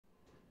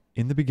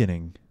In the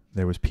beginning,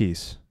 there was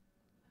peace,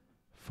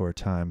 for a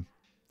time.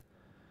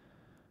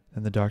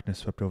 Then the darkness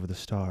swept over the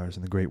stars,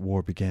 and the Great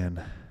War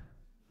began.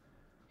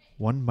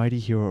 One mighty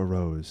hero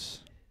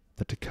arose,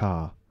 the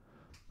Taka,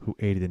 who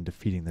aided in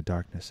defeating the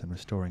darkness and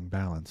restoring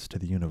balance to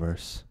the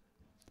universe.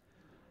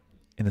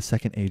 In the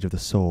second age of the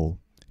soul,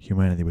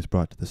 humanity was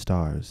brought to the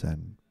stars,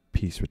 and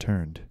peace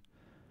returned,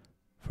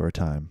 for a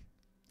time.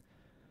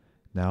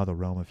 Now the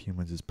realm of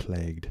humans is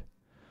plagued.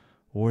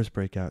 Wars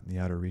break out in the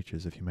outer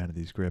reaches of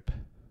humanity's grip.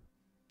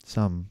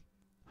 Some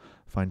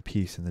find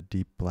peace in the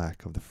deep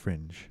black of the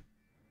fringe,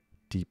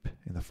 deep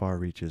in the far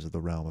reaches of the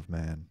realm of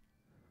man.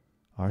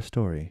 Our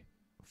story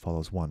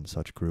follows one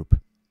such group.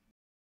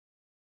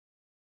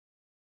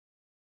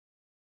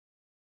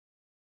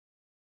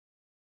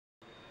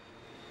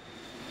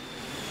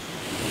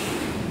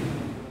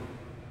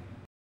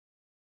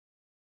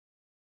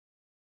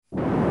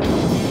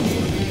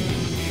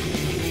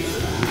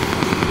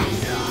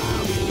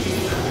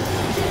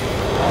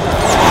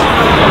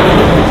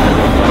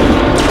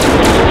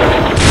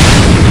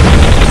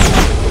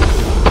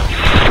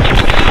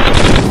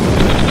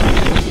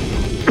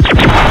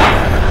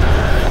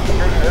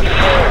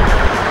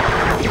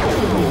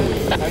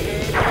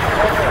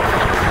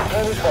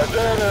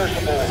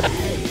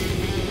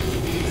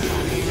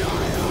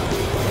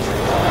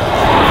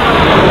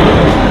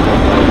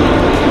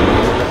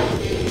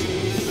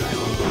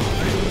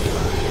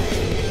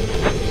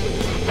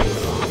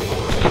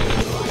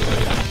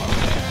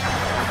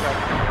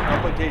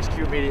 HQ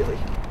immediately.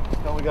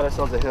 Now we got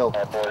ourselves a hill.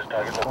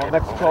 I'll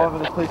next call over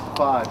this place at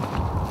 5.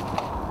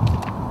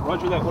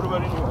 Roger that. What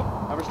about anyway?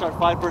 I'm gonna start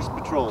 5-person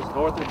patrols,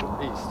 north and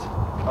east.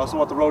 I also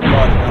want the road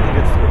guard if nothing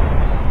gets through.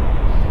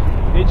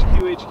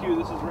 HQ,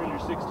 this is Ranger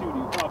 6-2. Do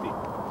you copy?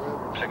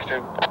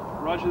 6-2.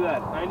 Roger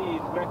that. I need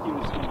mech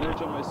units to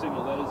converge on my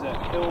signal. That is at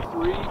Hill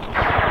 3.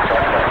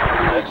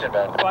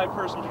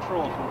 5-person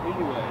patrol from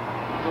anyway.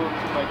 Going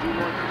to my due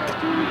north and my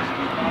due east.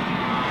 Do you copy?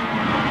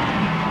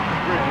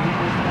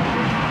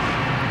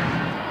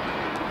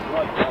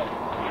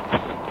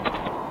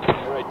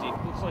 Alright, D.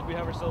 Looks like we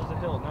have ourselves a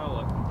hill. Now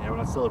what? Yeah, we're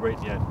not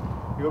celebrating yet.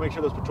 You go make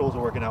sure those patrols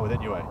are working out with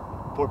NUA.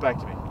 Report back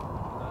to me.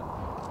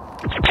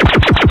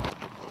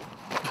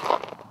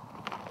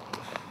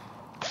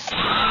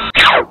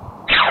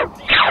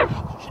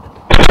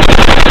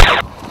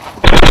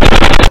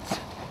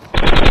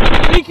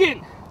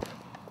 Deacon!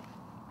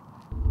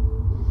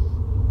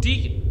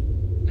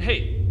 Deacon! Hey,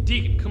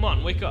 Deacon, come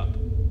on, wake up.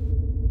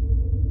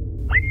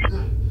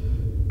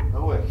 I'm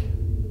awake.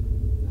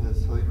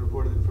 Has Helene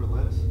reported in for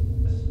Atlantis?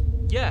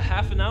 Yeah,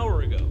 half an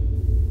hour ago.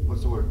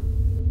 What's the word?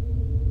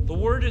 The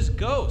word is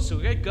go, so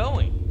get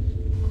going.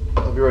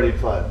 I'll be ready at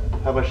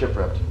 5. Have my ship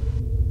prepped.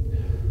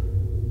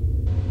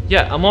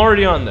 Yeah, I'm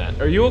already on that.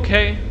 Are you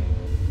okay?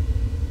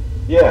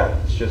 Yeah,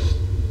 it's just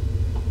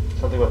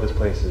something about this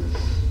place is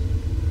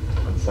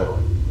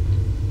unsettling.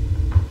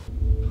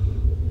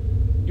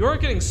 You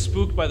aren't getting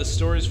spooked by the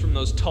stories from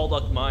those tall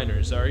duck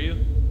miners, are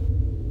you?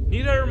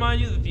 Need I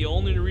remind you that the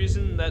only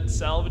reason that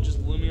salvage is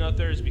looming out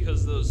there is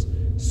because those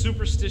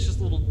superstitious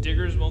little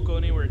diggers won't go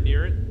anywhere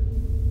near it?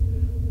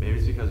 Maybe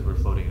it's because we're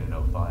floating in a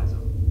no-fly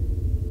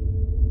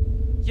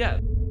zone. Yeah,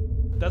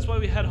 that's why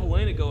we had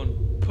Helena go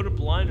and put a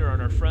blinder on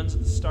our friends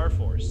at the Star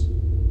Force.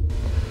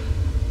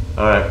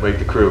 Alright, wake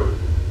the crew.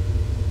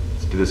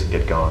 Let's do this and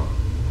get going.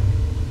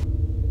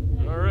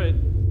 Alright.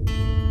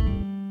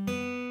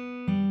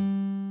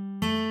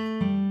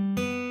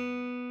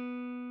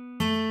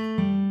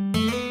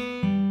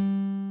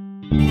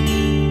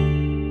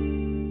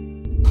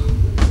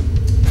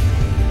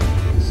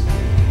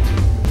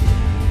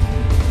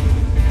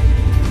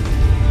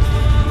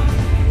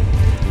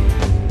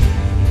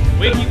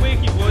 Wakey,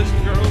 wakey, boys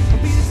and girls.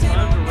 It's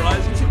time to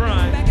rise and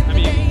crime. I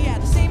mean,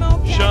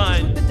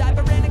 shine.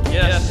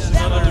 Yes,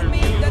 another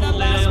beautiful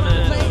day on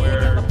land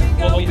where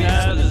what we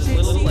have is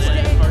little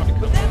and hard to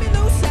come by.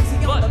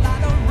 But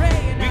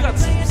we got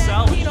some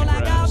salvage to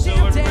grab, so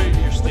everybody to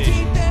your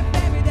station.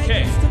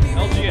 Okay,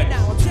 LGX,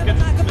 get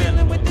to the command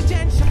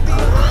post.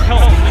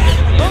 Help, we get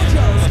to the end.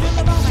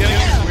 Getting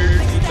some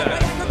weird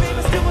feedback.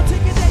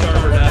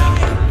 Starboard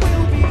after.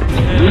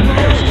 And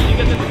when you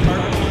get to the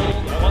cargo hold,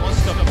 I want this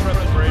stuff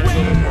prepped and ready to go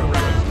before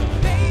breakfast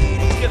time.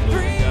 Let's get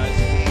moving, guys.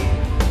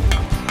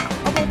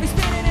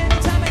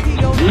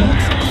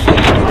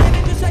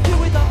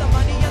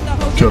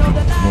 Captain,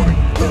 morning.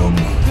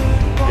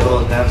 Get all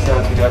the nav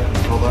stats we got from the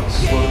toolbox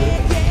loaded in?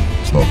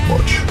 It's not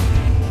much.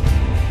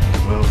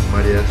 Well,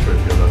 mighty asteroid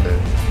field out there.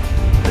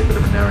 They could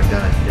have been narrowing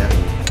down and yeah.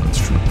 That's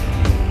true.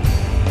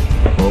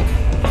 Well,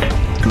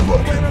 good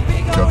luck,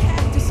 Captain.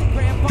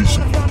 Be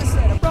safe.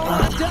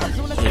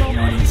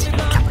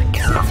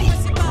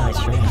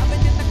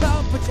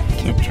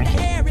 Keep drinking.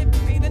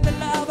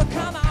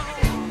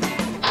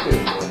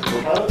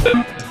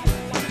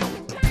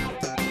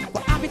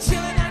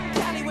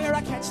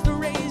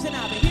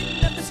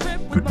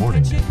 Good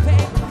morning.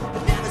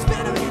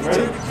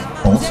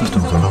 All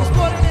systems are now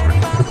ready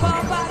for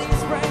deployment.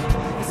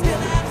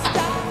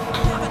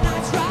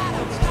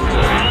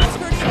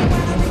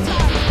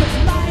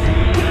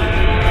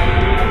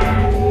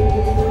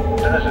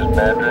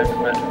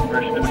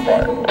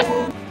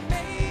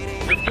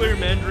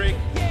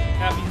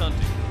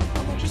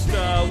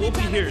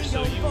 here,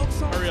 so you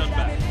hurry on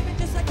back.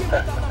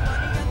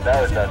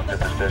 Now it's not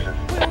superstitious.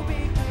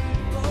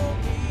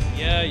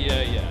 Yeah.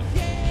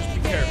 Just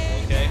be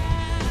careful, okay?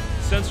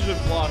 Sensors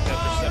are blocked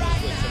after 7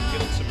 clicks. I'm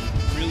getting some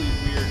really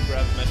weird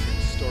gravimetric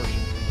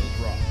distortion from those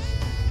rocks.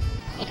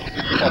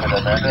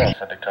 I'll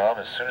send a comm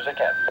as soon as I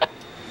can.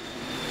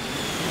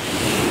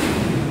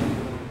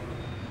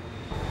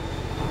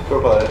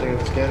 Copilot, anything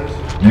with the scanners?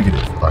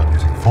 Negative. I'm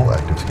using full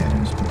active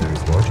scanners, but there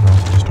is large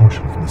amounts of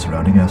distortion from the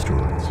surrounding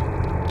asteroids.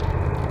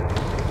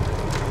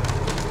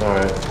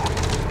 Alright.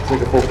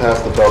 Take a full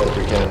past the belt if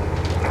we can.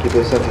 Keep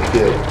those sensors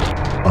big.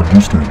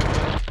 Understood.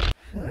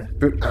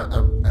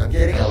 I'm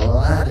getting a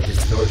lot of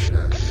distortion.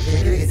 I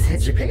can't get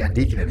attention ping on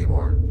Deacon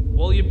anymore.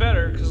 Well, you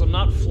better, because I'm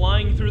not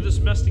flying through this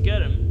mess to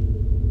get him.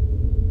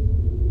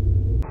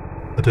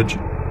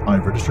 Attention.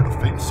 I've registered a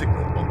faint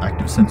signal on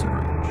active sensor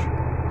range.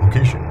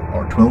 Location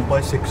R12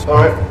 by 6.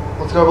 Alright,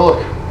 let's go have a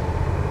look.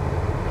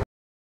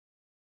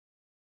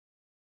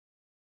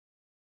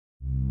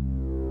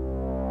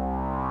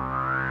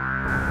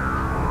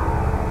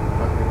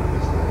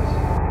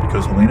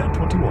 Because Helena and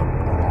 21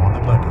 are on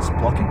Atlantis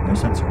blocking their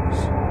sensors.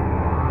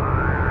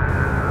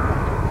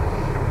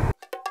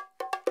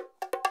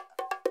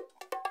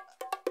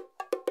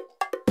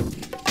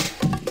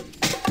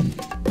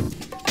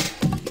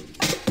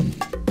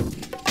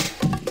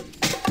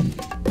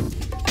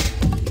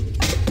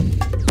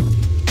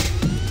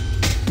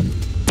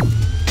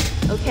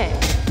 Okay,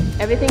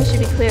 everything should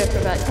be clear for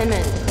about 10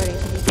 minutes according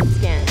to these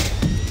scans.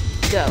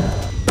 Go.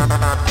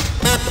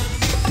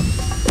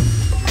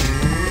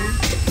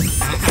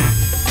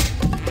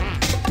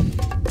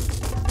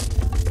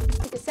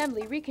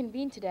 Assembly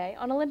reconvened today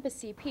on Olympus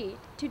CP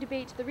to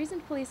debate the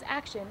recent police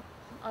action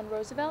on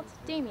Roosevelt,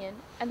 Damien,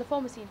 and the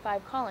Formosine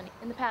 5 colony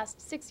in the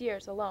past 6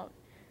 years alone.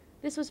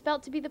 This was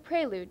felt to be the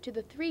prelude to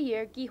the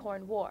 3-year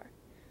Gihorn War.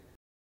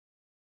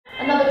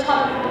 Another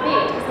topic of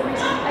debate is the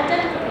recent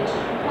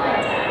Identification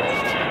Compliance Act.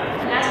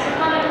 And as for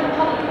comment on the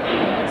public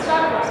opinion that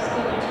Star Force is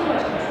gaining too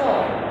much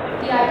control,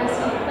 the IDC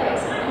in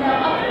place and now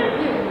up for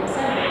review in the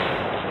Assembly.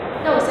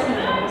 No Assembly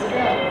member is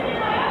available for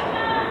comment.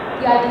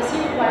 The IDC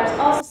requires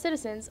all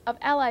citizens of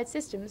Allied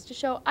systems to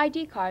show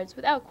ID cards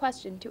without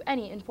question to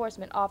any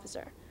enforcement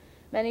officer.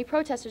 Many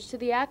protesters to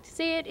the act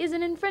say it is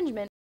an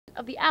infringement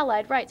of the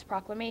Allied Rights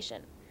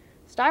Proclamation.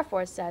 Star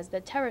Force says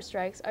that terror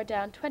strikes are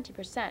down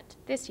 20%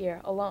 this year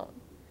alone.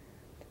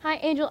 High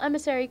Angel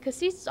Emissary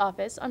Cassis's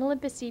office on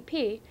Olympus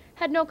CP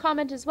had no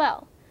comment as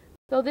well,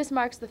 though this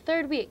marks the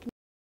 3rd week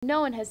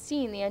no one has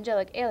seen the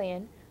angelic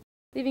alien,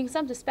 leaving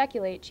some to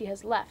speculate she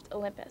has left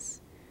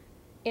Olympus.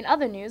 In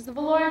other news, the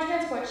Valorian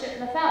transport ship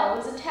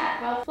Nautilus was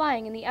attacked while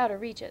flying in the outer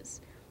reaches.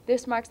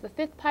 This marks the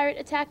 5th pirate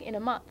attack in a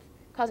month,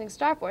 causing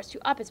Star Force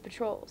to up its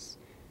patrols.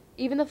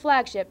 Even the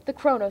flagship, the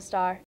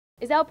Chronostar,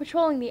 is out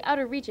patrolling the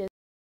outer reaches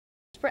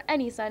for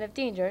any sign of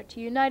danger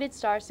to United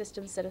Star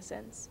System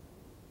citizens.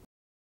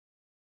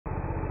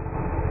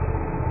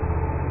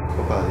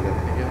 Copilot, you got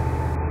anything yet?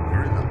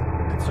 Very little.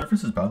 Its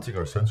surface is bouncing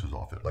our sensors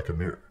off it like a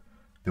mirror.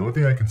 The only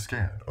thing I can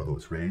scan are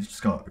those raised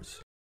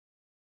scars.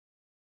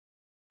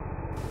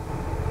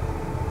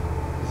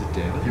 Is it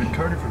damaged? Given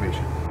current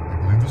information, I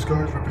believe the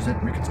scars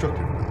represent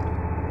reconstructive ability.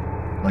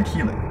 Like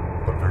healing,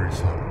 but very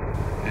slow.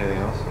 Anything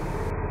else?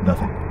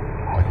 Nothing.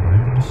 I cannot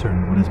even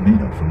discern what is made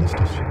of from this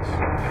distance.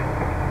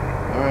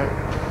 Alright.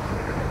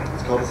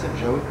 Let's call this in,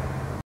 Joey.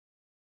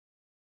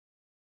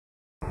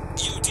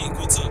 Yo, Deke,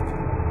 what's up?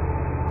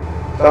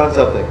 Found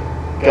something.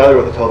 Gather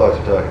what the tall dogs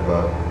are talking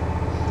about.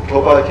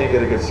 Copilot can't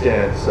get a good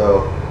scan,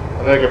 so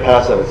I'm gonna go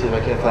past that and see if I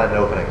can't find an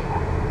opening.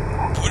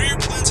 What are your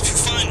plans if you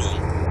find one?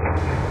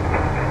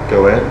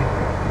 Go in,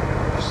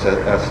 just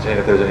ascertain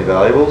if there's any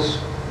valuables,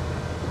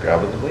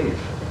 grab them and leave.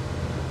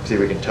 See if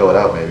we can tow it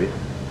out, maybe.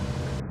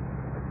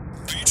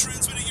 Are you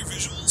transmitting your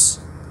visuals?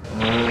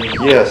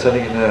 Yeah,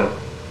 sending it now.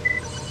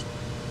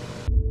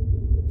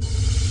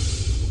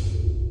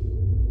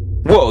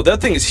 Whoa, that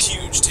thing is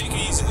huge. Take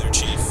it easy there,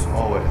 Chief.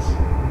 Always.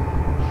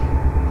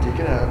 Take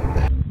it out.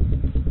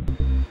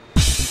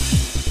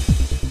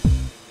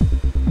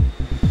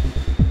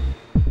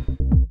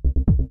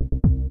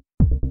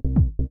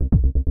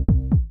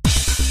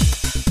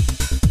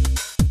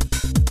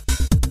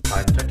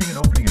 I'm detecting an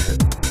opening ahead.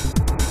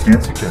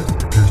 Scan suggests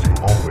it appears to be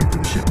all the way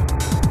through the ship.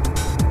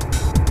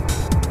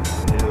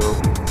 Any other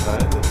openings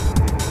inside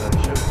the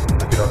ship?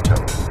 I cannot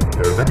tell.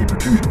 There are many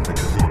protrusions that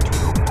could lead to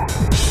an opening.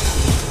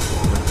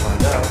 Let's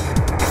find out.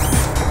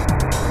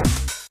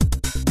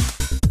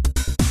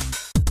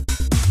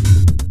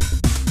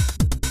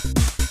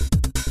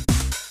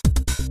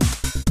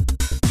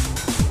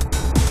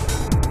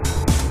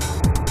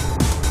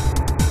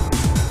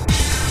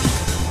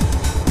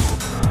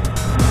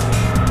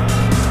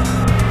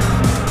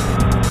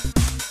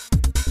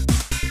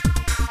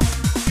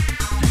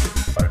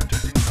 I'm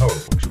detecting power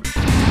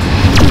fluctuation.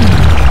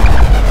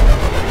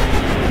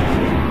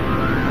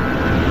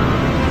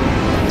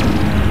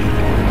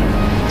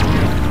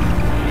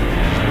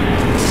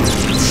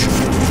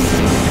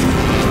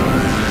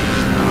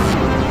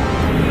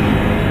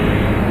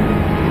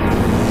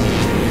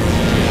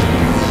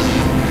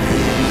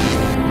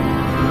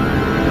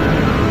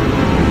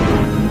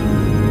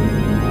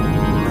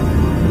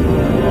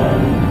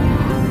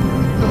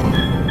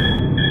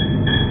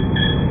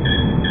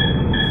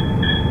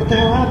 the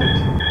hell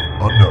happened?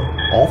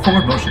 Unknown. All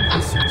forward motion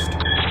has ceased.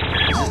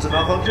 System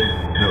malfunction?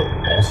 No,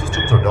 all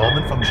systems are now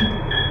in function.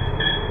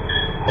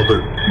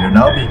 Alert. We are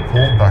now being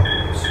pulled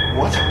backwards.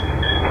 What?